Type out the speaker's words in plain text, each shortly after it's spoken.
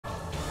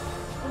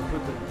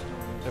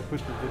I put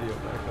the video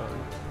back on.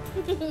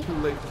 Too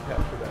late to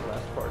capture that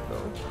last part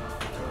though.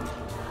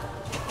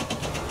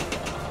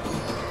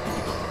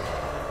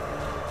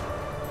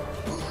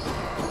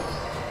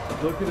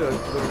 Look at us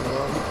doing a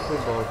long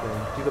pinball thing.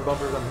 See the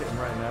bumpers I'm hitting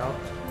right now?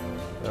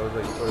 That was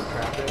like sort of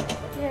trapping.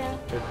 Yeah.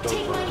 It's so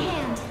Take my funny.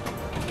 hand.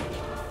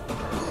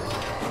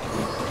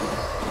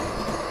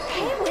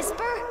 Hey,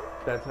 Whisper.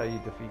 That's how you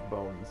defeat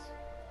bones.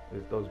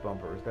 Is those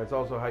bumpers. That's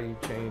also how you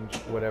change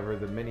whatever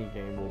the mini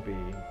game will be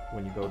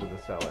when you go to the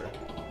cellar.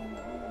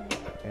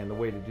 And the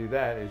way to do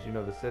that is, you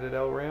know, the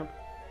Citadel ramp.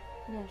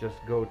 Yeah.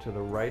 Just go to the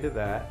right of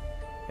that,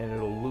 and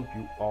it'll loop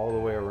you all the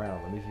way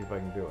around. Let me see if I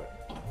can do it.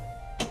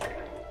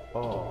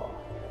 Oh.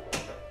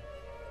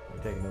 Let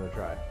me take another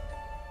try.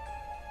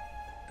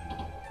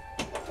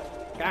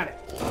 Got it.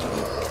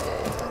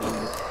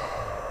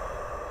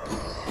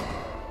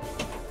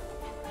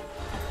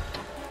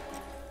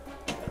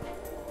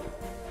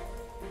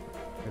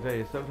 I tell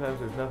you, sometimes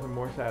there's nothing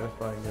more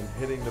satisfying than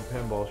hitting the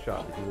pinball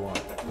shot that you want.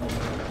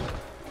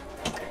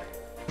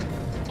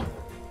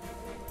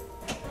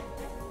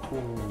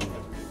 Ooh.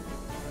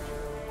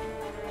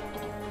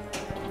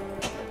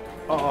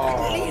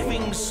 Oh.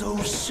 Leaving so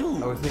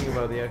soon. I was thinking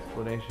about the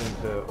explanation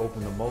to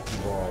open the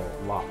multi-ball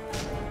lock,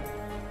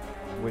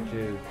 which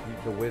is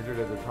the wizard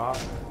at the top.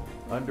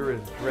 Under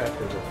his dress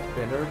is a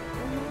spinner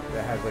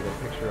that has like a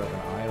picture of an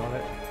eye on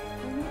it.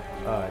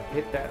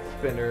 Hit that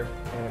spinner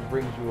and it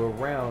brings you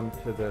around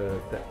to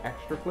the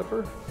extra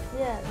flipper.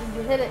 Yeah,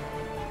 you hit it.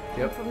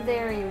 Yep. And from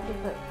there you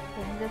get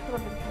the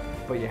flipper.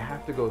 But you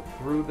have to go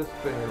through the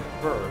spinner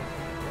first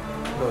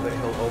so that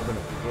he'll open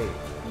up the gate.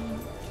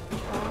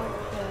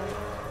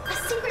 A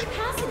secret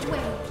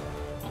passageway.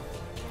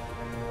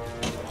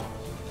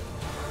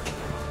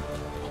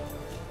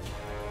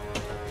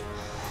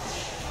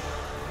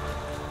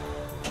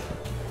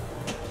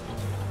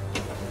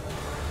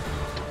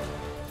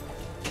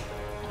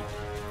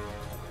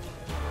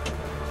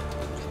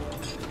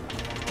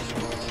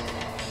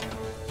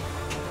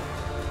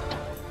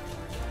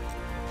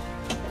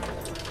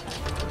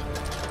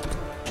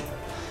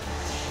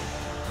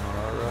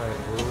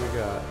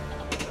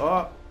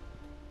 Oh!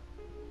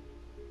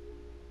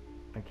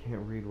 I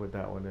can't read what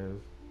that one is.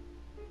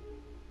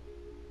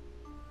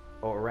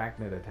 Oh,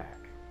 arachnid attack.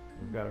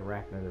 We've got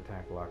arachnid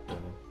attack locked in.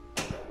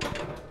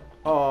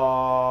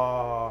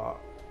 Oh!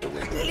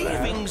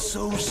 Leaving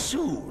so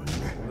soon.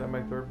 Is that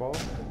my third ball?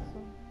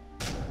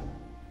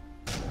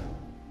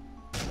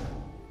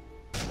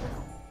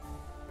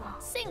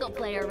 Single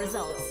player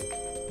results.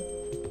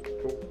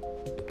 Oh.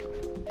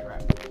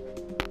 Crap.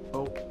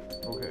 Oh,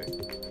 okay.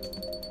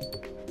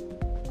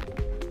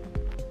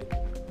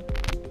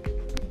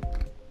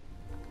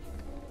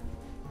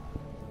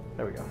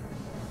 There we go.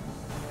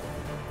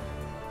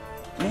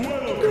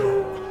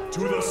 Welcome to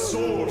the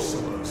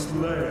Sorcerer's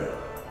Lair.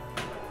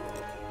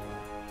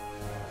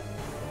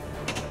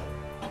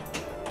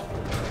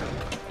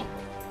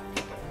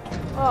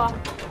 Oh.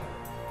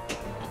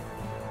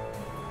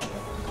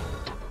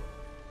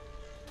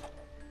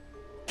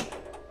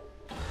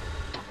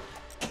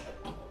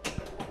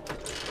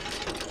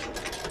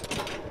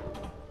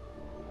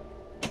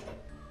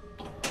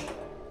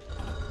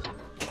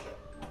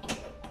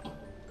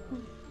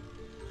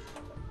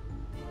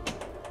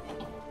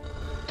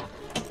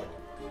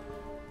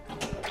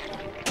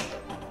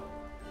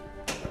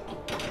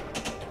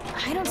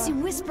 I don't see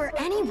Whisper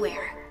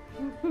anywhere.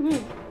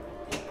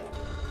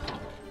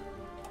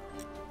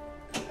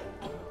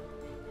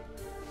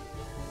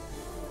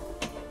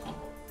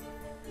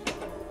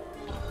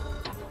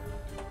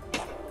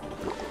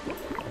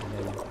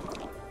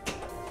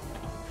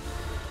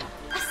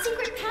 A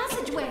secret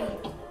passageway.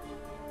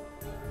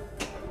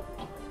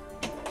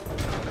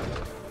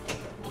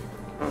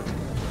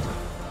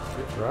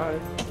 Good try.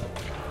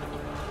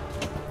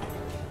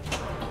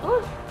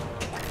 Oh.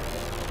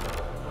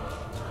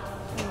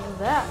 What is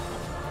that?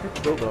 I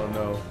still don't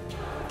know.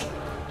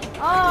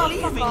 Oh, fuck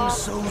Leaving off.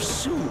 so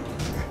soon.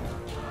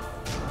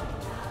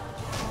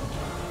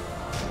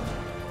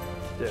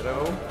 Ditto.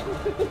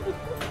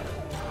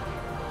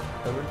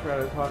 I've been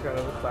trying to talk out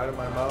of the side of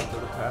my mouth for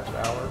the past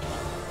hour.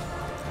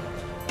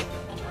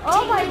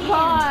 Oh my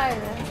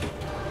god!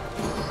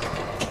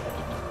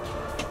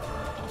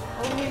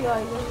 Oh my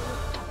god.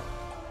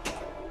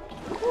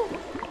 Whew.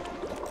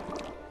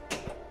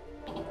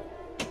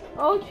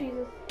 Oh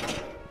Jesus.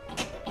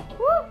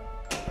 Woo!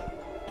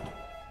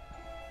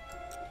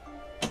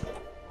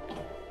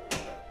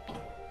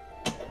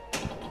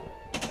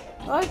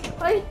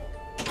 Ay!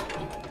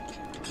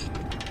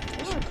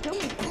 You're gonna kill me.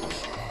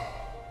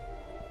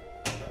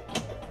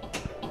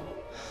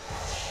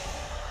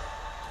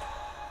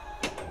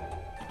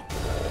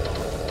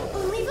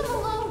 Leave them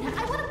alone. I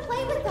want to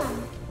play with them.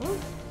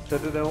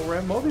 Citadel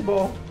Ramp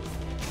multi-ball.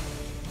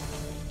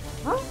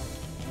 Huh?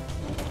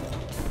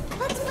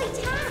 Let's play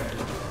tag.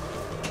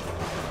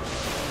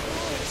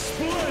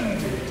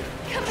 Splendid!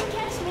 Come and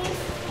catch me.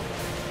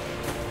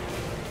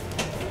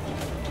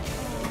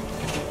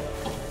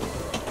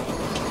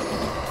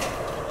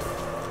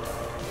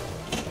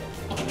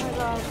 Oh my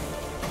god.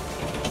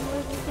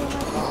 Where's this on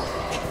my ball?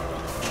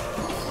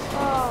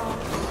 Oh.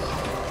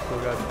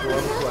 Still got 2 on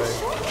the play.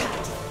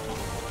 Shortcut.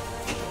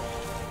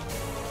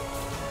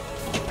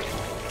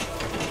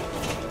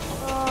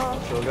 Oh.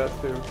 Still got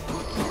 2.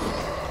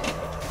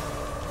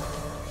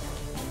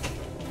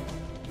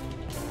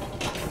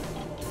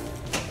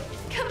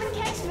 Come and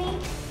catch me.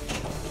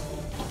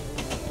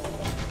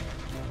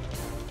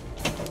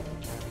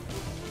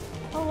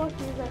 How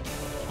lucky is that?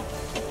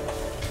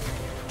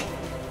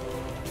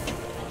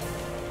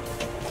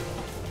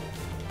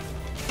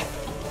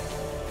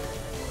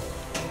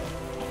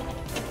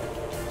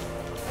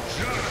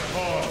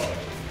 Jackpot!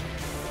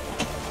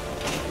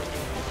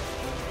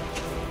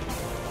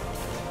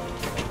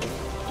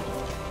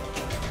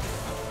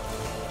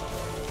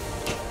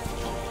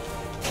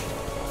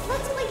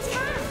 Let's play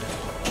tag.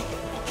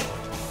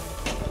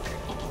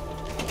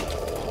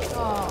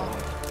 Oh.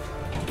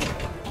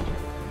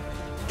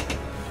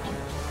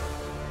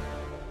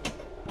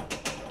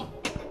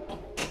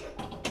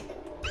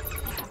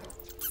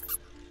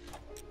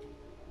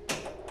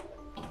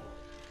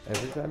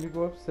 Every time you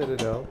go up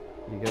Citadel,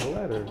 you get a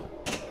letter.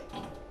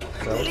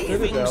 Sell Leaving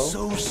Citadel,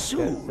 so get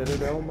soon.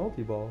 Citadel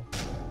multi-ball.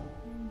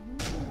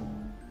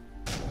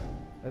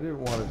 I didn't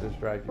want to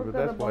distract you, but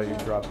that's why you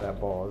dropped that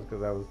ball, is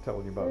because I was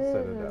telling you about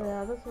Citadel.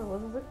 Yeah, that's what it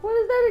was. I was like, what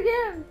is that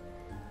again?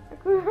 I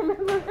couldn't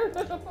remember.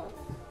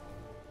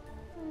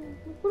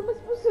 What am I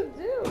supposed to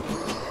do?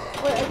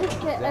 Wait, I just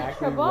get Exactly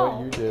extra what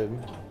ball. you did.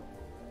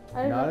 I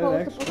didn't Not know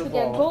an if I was extra supposed to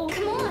get ball. gold.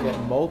 Come You on. get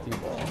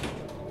multi-ball.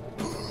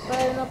 But I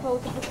didn't know if I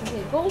was supposed to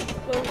get gold. So, am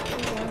I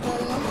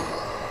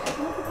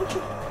supposed to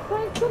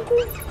find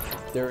something?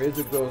 There is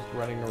a ghost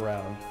running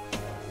around.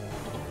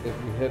 If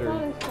you hit her,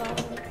 Probably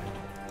solid.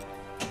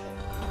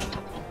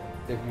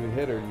 if you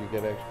hit her, you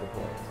get extra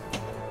points.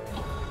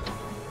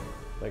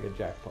 Like a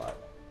jackpot.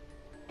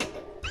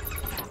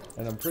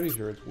 And I'm pretty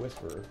sure it's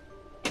Whisperer.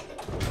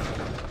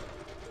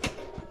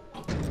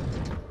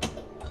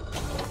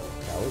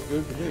 That was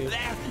good for me.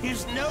 There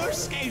is no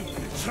escape,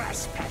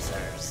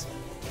 trespassers.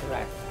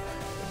 Correct.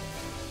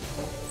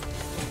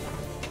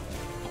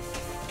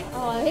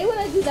 Oh, I hate when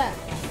I do that.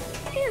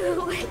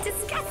 Ew,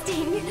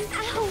 disgusting.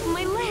 Ow,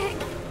 my leg.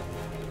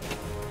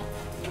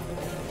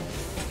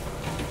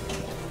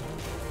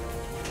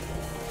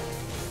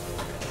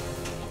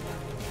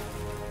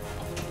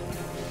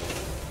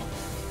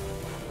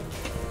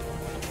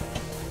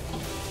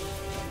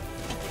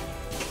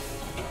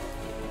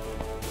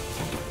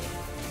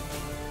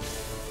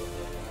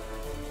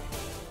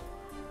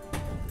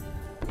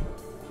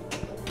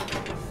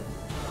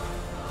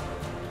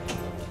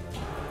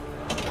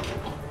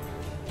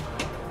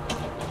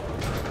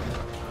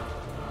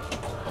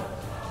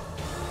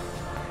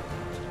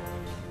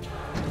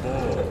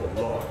 Ball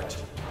locked.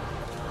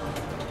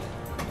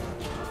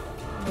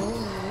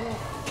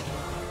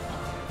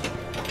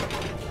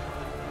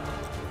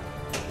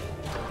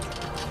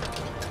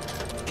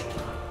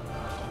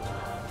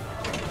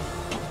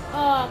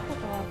 Oh,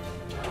 fuck off.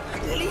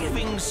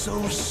 Leaving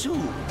so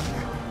soon.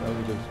 That was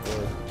a good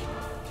score.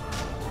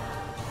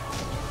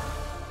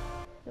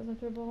 Doesn't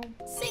throw ball.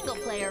 Single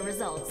player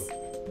results.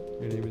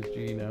 Your name is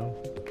G now.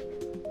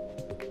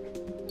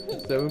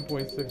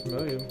 7.6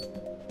 million.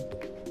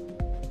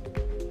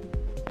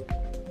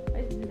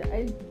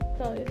 I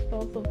thought I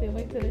spelled something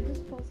like that. I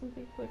just spelled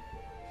something quick.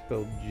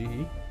 Spelled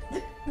G.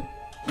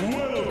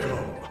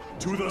 Welcome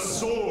to the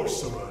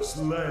Sorcerer's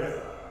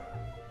Lair.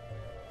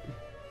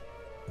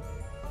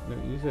 No,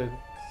 you said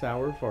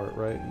sour fart,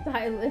 right?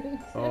 Silent.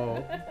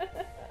 Oh.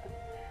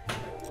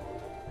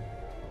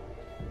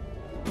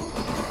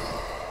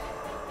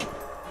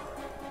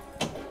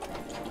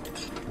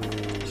 Ooh,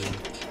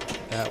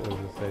 that was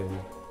a save.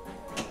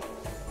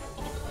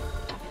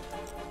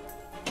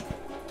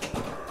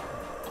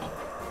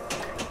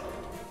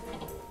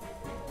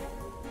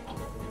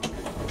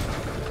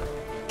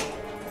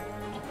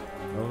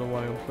 I don't know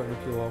why I'm starting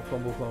to feel all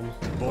fumble thumbs.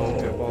 Ball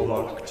Okay, ball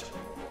locked. locked.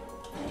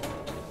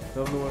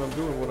 Tell me what I'm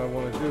doing, what I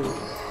want to do.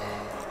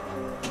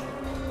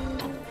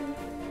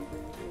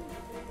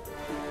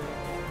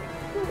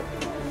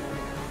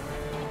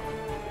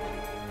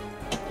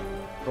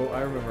 Oh,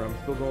 I remember. I'm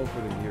still going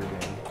for the gear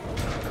game.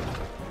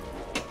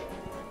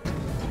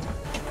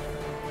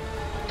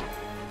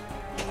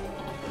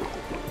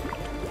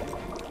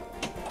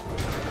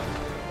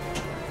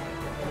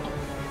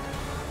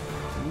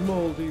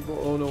 Moldy ball.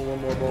 Oh no,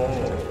 one more ball.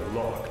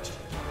 Ball locked.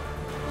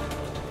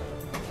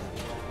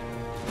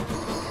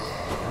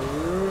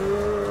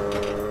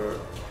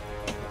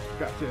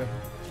 Gotcha.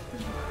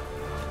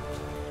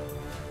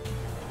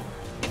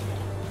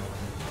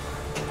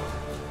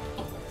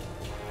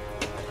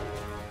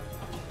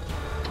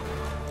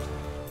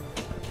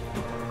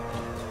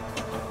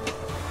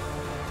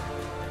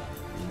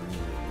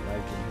 I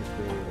can hit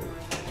the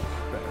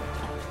better.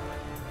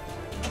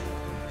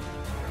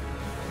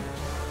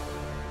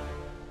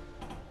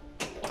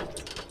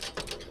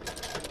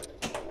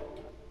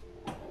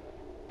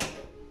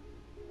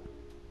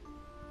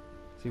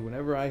 See,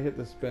 whenever I hit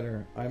the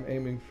spinner, I'm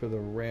aiming for the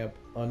ramp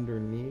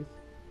underneath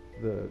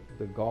the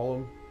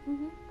golem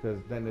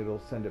because then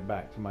it'll send it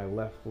back to my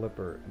left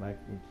flipper, and I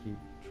can keep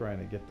trying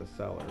to get the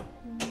seller.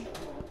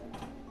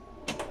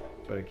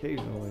 But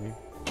occasionally,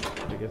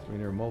 it gets me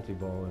near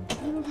multi-ball and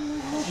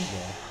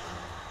multi-ball.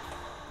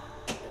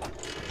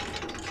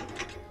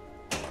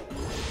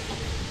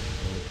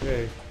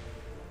 Okay,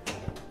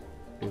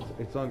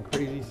 it's on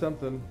crazy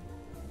something.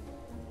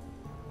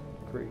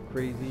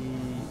 Crazy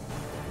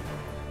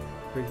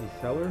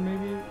seller,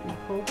 maybe it's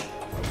called.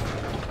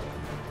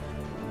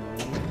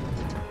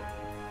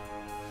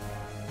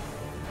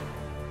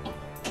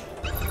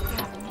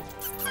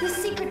 The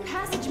secret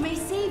passage may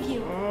save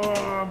you.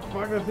 Oh,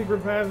 fuck the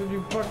secret passage!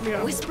 You fucked me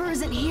up. Whisper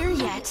isn't here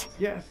yet.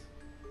 Yes.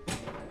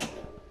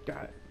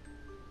 Got it.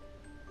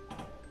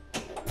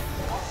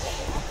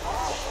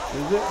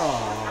 Is it? Oh.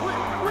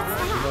 What's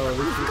that? No, this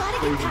We've is got to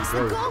crazy get past the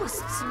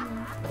ghost. ghosts.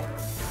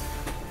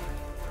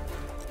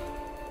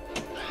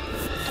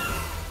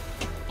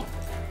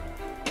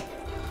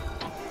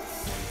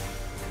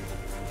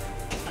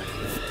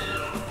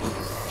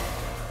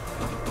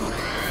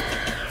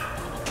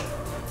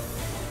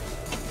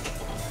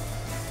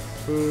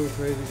 Ooh,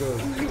 crazy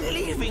ghost.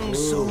 Leaving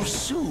so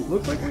soon.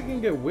 Looks like we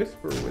can get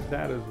Whisper with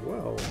that as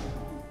well.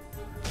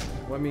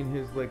 Well, I mean,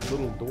 his like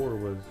little door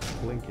was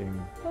blinking,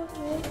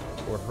 Okay.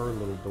 or her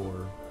little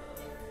door.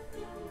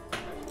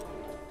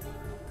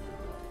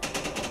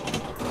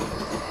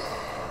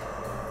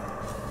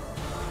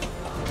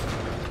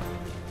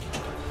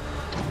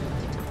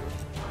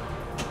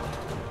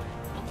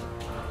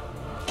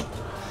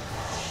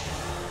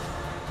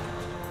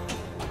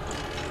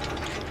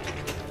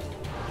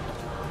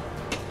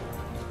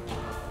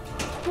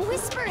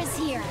 Whisper is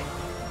here.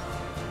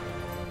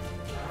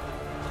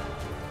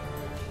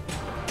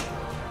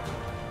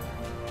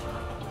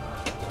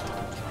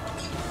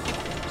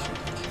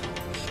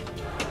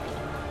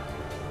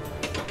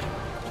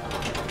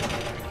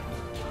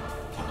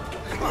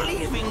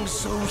 Leaving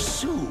so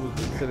soon.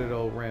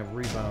 Citadel ramp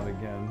rebound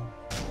again.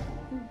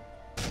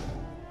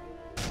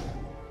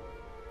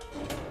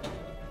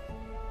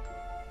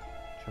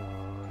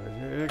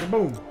 Charge,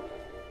 boom.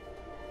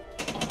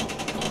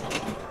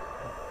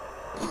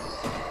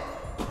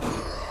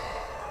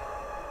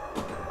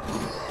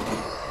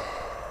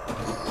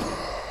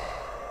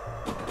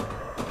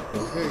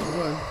 Okay, come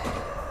on.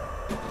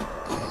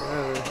 Get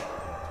out of there.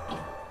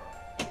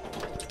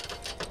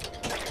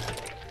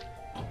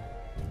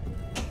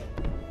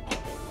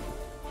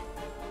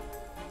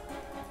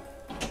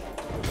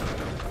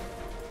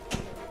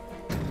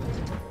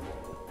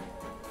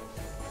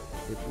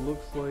 It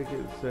looks like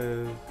it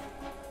says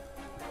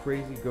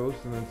crazy ghost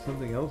and then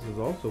something else is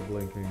also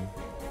blinking.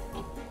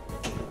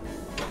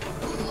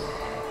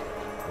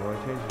 Oh, I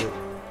changed it.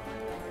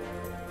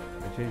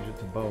 I changed it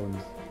to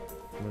bones.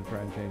 I'm gonna try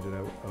and change it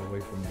out away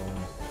from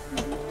bones.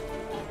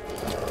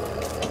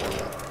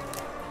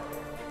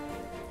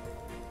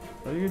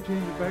 Are you gonna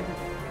change it back to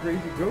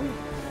crazy ghost?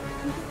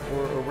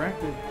 Or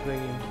arachnid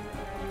thingy?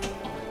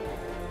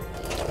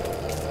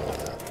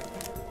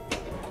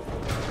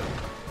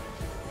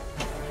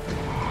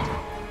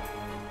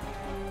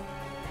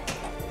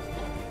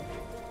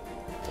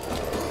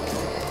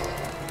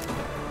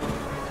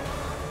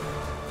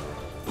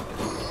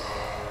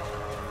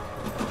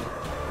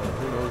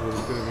 Who knows what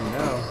it's gonna be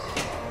now?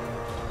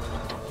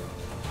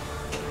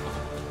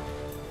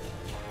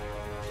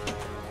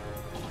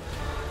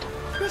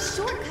 This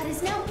shortcut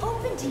is now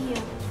open to you.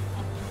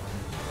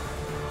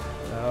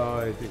 Oh,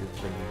 I think it's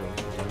crazy ghost.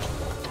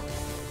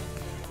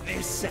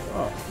 This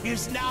Oh.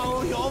 is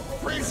now your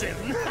prison.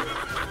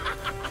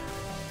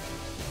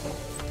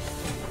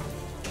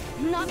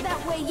 Not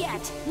that way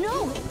yet.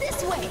 No,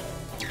 this way.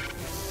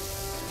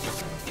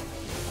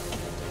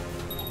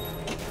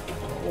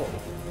 Whoa.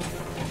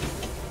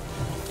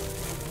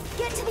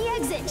 Get to the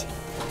exit.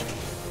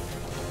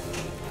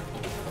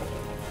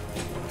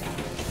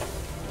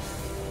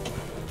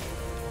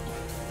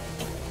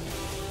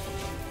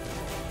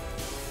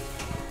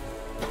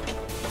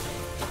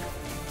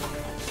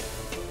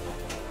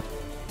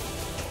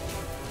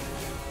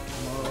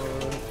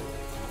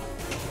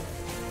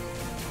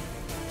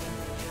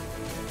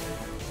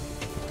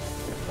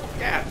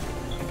 Yeah.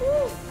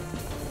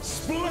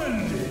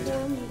 Splendid!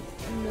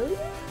 Million?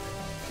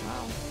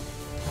 Wow.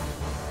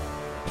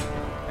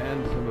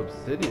 And some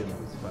obsidian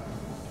was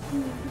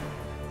found.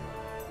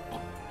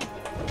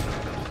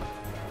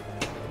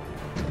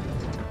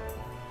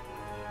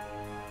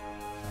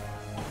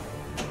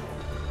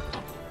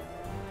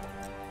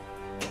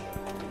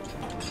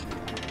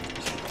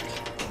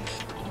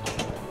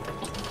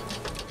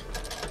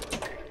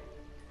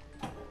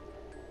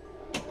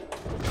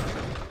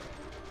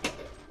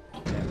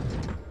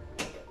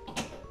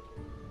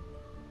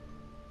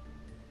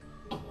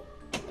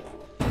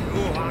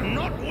 You are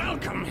not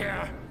welcome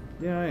here.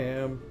 Yeah, I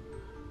am.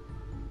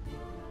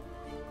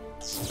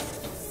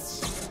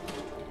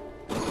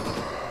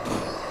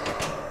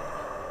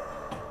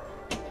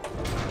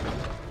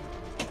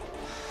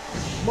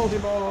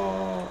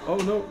 Multi-ball! Oh,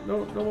 no,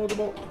 no, no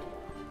multi-ball.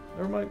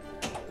 Never mind.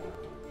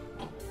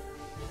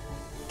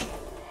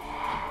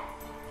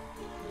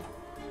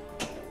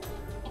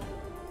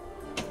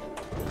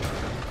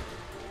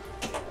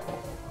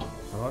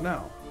 Oh,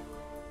 now.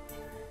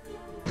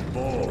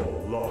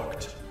 Ball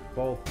locked.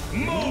 Ball.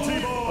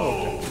 Multi-ball!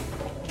 Oh, okay.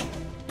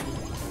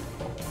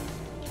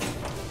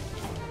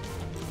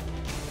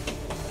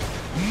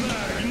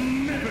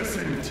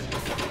 Magnificent!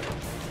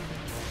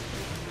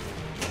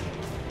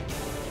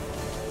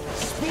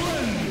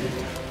 Splendid!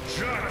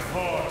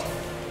 Jackpot!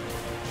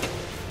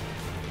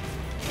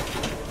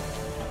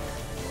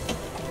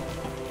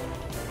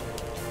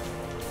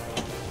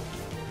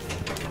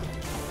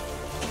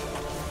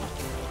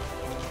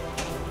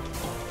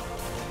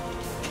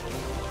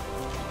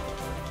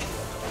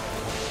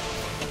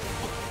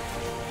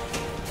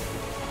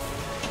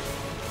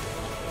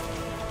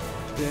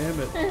 Damn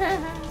it.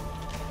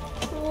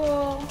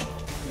 Cool.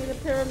 Need a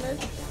pyramid.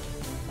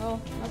 Oh,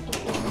 not the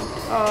pyramid.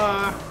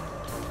 Ah!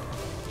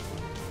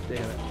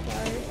 Damn it.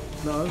 Sorry.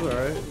 No, it's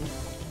alright.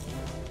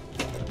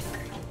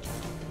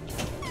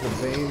 The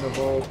bane of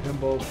all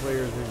pinball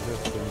players'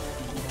 existence.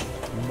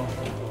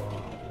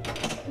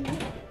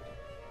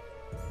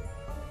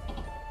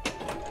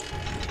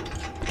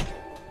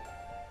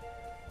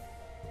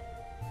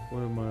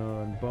 What am I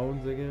on?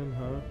 Bones again,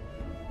 huh?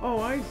 Oh,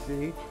 I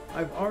see.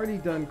 I've already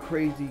done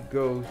Crazy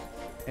Ghosts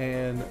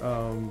and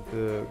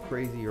the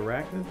Crazy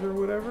Arachnids or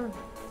whatever.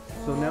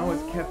 So now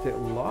it's kept it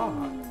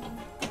locked.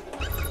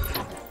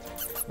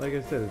 Like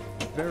I said,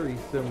 it's very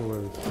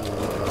similar to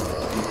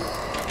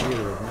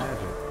Theater of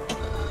Magic.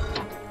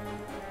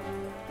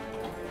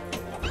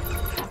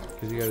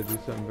 Because you gotta do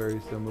something very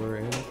similar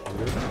in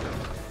Theater of Magic.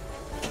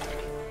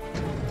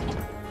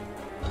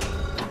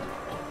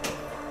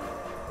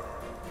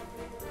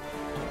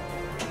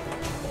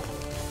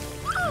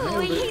 Oh,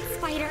 I hate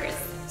spiders.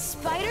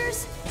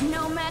 Spiders?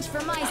 No match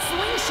for my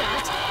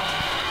slingshot.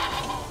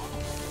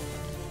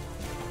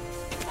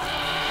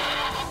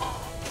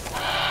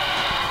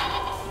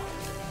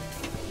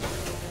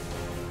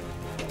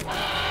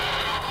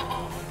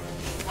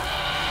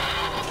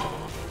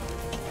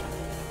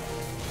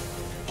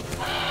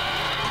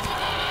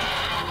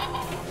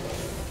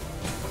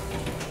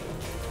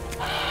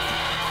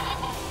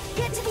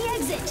 Get to the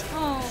exit.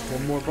 Oh.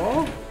 One more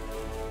ball?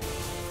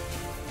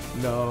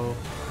 No.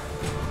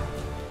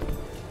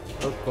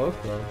 That was close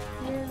though.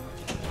 Yeah.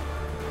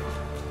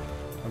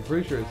 I'm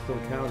pretty sure it still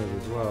counted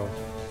as well.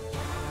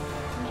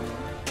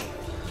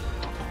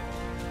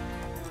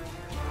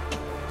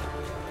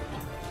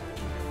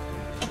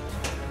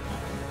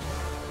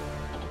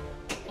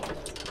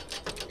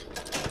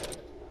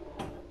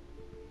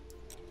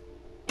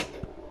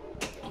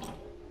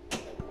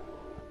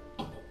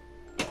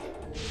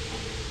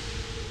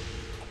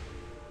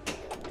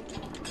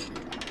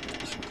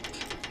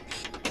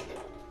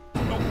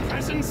 Your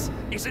presence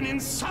is an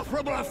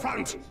insufferable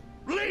affront.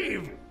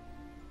 Leave!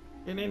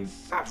 An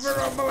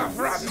insufferable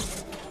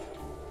affront!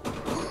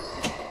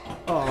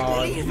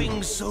 Oh,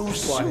 Leaving so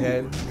soon.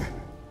 butthead.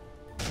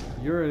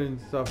 You're an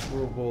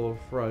insufferable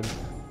affront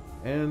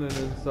and an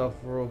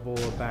insufferable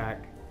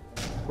aback.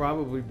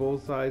 Probably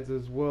both sides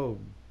as well,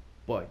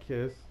 butt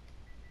kiss.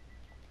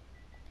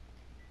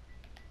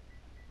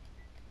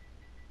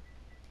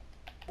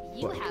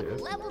 You Butt have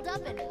kiss. leveled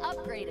up and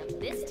upgraded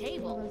this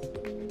table.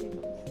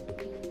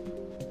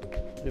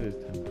 It is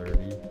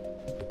 10:30.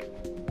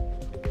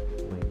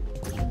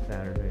 Late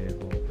Saturday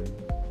of all things.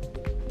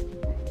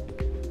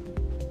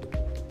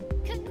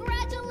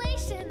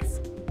 Congratulations!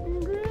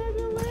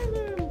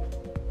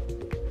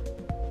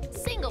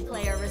 Single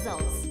player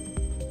results.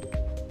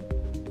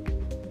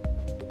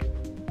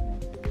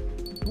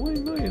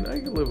 20 million, I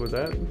can live with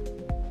that.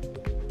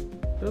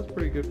 That's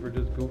pretty good for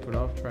just goofing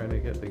off trying to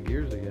get the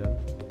gears again.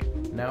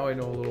 Now I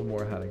know a little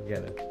more how to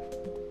get it,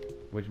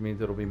 which means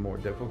it'll be more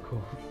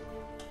difficult.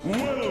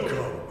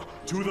 Welcome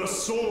to the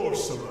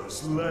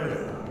Sorcerer's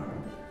Lair.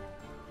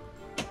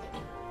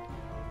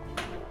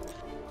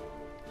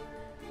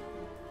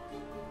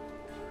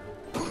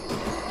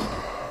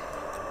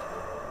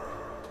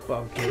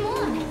 Bumpkin. Come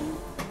on!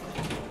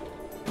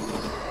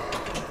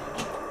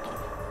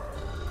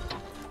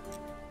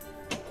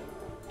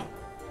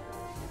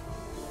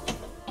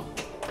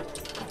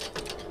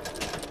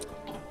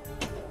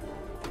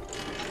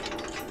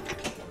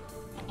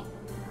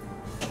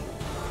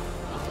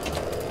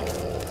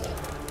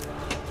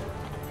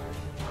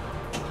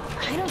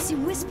 I don't see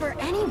Whisper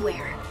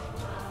anywhere.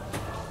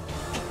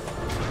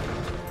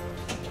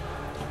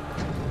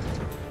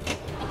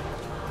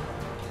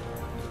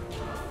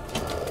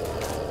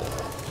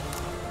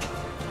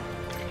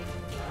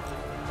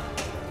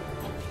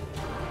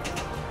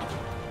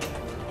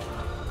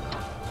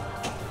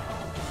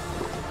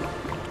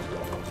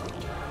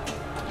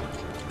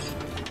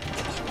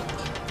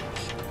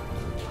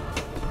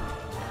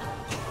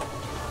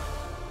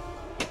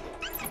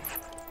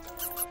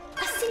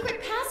 A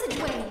secret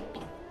passageway.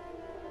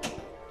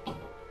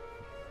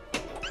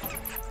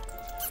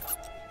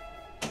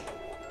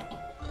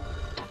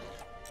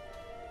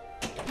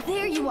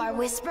 There you are,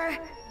 Whisper.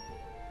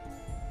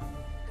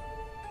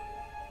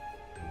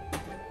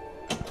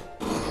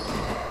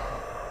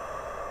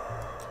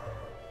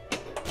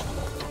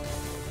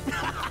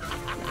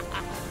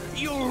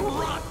 You'll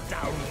rot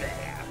down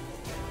there.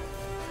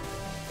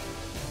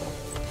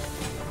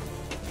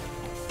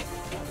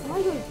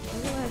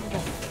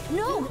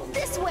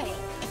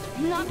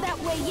 not that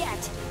way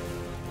yet.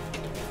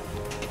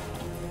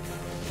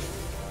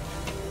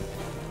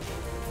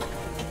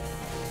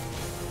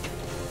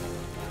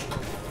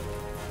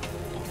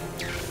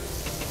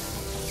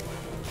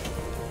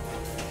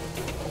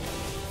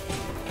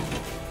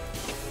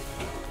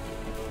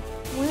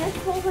 When it's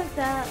cold like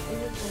that, it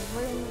is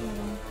like right in the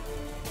middle.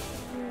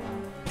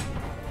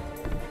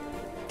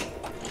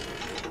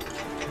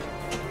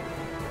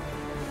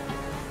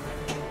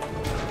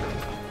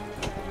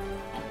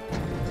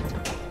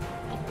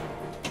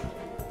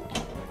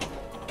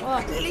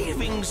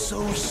 Leaving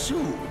so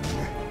soon.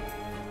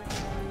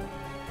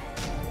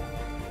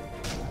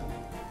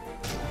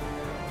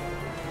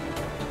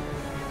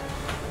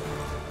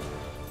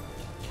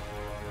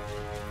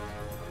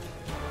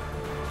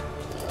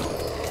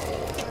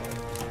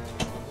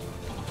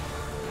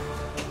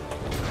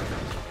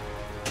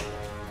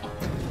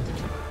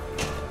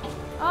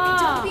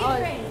 Don't be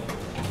afraid.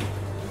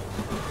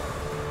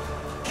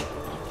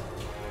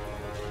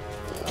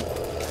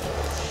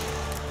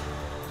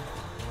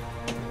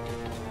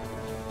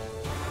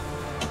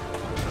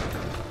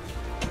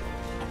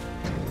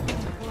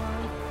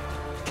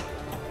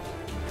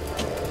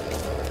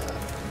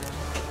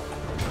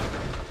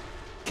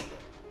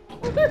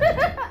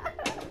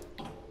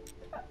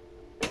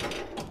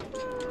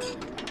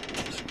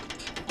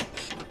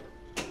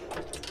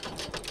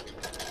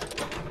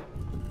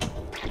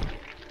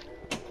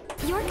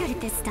 You're good at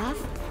this stuff.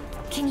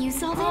 Can you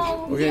solve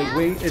it? Okay, Yeah?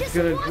 wait, it's Just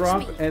gonna watch drop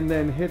me. and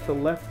then hit the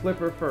left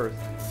flipper first.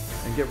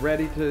 And get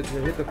ready to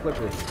hit the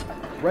flipper.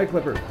 Right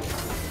flipper.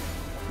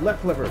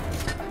 Left flipper.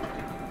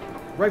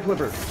 Right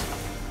flipper.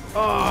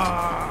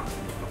 Ah!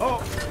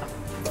 Oh!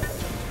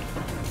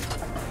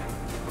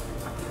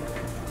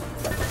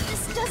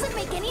 This doesn't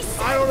make any sense.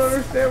 I don't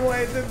understand why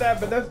I did that,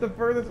 but that's the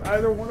furthest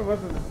either one of us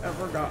has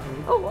ever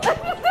gotten. Oh,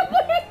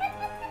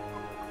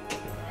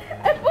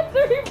 I put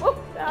the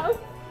remote down.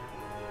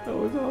 That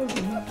was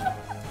awesome.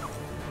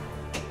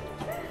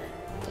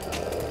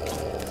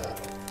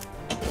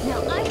 Now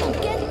I will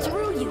get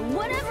through you,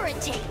 whatever it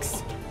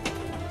takes.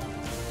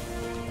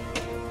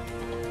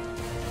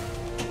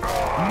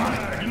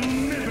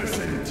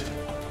 Magnificent!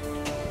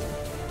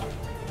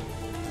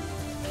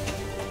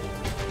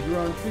 You're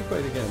on Street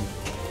Fight again.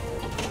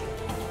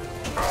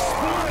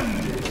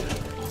 Splendid!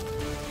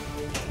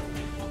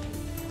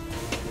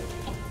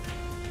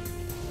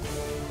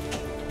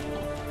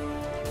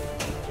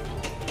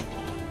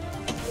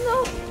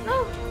 No,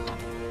 no.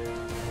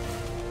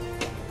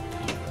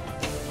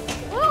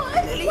 Oh,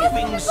 I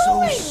Leaving wasn't so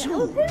going. I was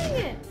soon.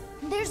 hitting it.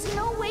 There's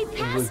no way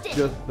It was past it.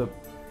 just the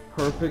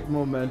perfect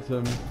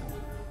momentum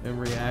and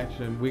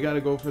reaction. We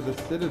gotta go for the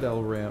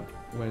Citadel ramp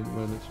when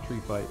it's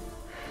Street Fight.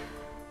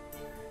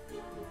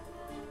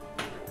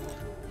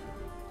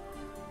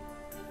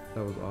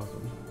 That was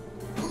awesome.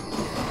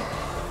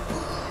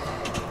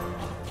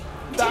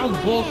 That was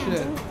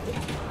bullshit.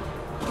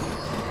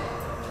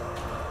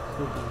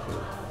 So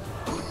bullshit.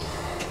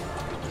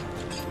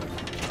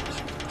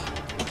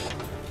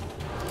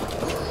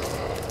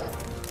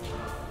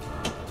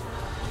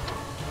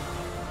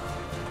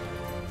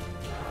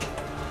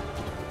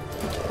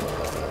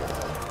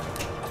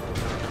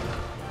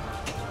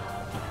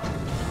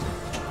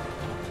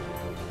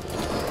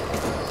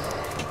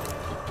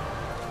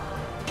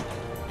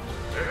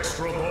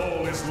 Extra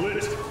ball is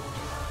lit.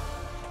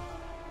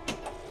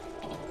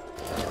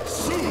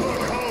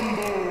 Super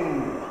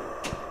combo!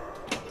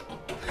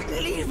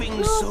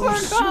 Leaving so Super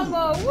soon.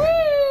 combo.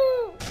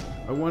 Woo!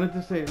 I wanted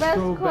to say it Best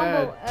so combo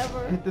bad.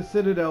 ever. Hit the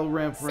Citadel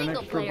ramp for an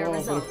Single extra player ball,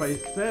 results. but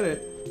if I said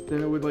it,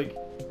 then it would like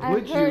I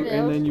glitch you, heard it. I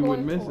and was then you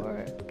would going miss for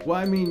it. Well,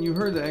 I mean, you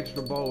heard the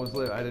extra ball was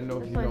lit. I didn't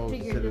know if you So I know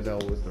figured Citadel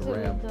this was the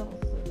ramp. Citadel.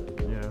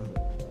 Yeah.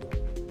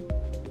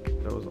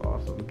 That was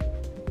awesome.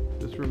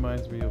 This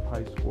reminds me of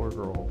High Score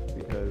Girl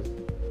because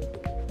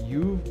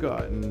you've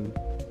gotten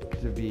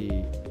to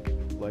be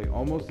like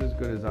almost as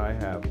good as I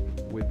have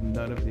with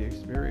none of the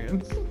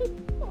experience.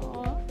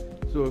 Aw.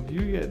 So if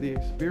you get the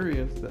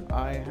experience that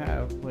I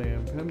have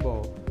playing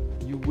pinball,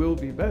 you will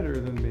be better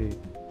than me.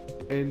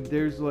 And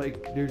there's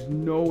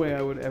no way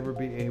I would ever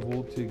be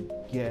able to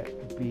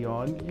get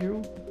beyond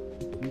you.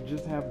 You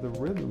just have the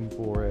rhythm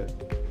for it.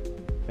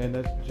 And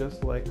that's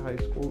just like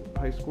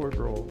High Score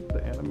Girl,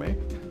 the anime.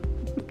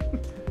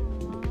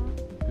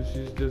 Cause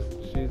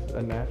she's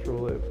a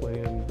natural at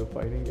playing the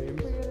fighting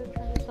games. We're gonna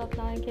turn this off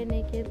now and get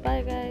naked.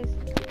 Bye, guys.